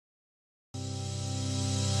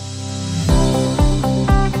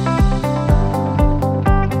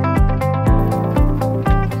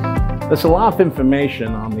There's a lot of information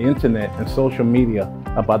on the internet and social media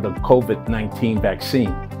about the COVID-19 vaccine.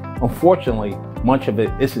 Unfortunately, much of it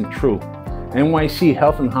isn't true. NYC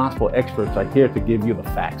Health and Hospital experts are here to give you the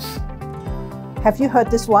facts. Have you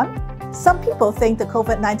heard this one? Some people think the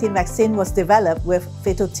COVID-19 vaccine was developed with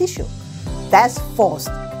fetal tissue. That's false.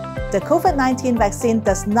 The COVID-19 vaccine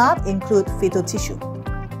does not include fetal tissue.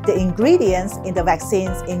 The ingredients in the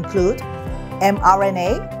vaccines include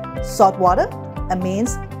mRNA, salt water,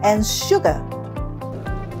 amines, and sugar.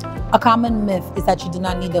 A common myth is that you do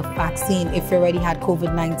not need a vaccine if you already had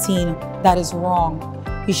COVID-19. That is wrong.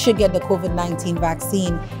 You should get the COVID-19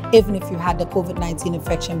 vaccine even if you had the COVID-19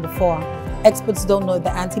 infection before. Experts don't know if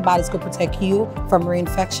the antibodies could protect you from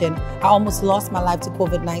reinfection. I almost lost my life to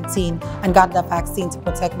COVID-19 and got the vaccine to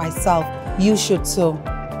protect myself. You should too.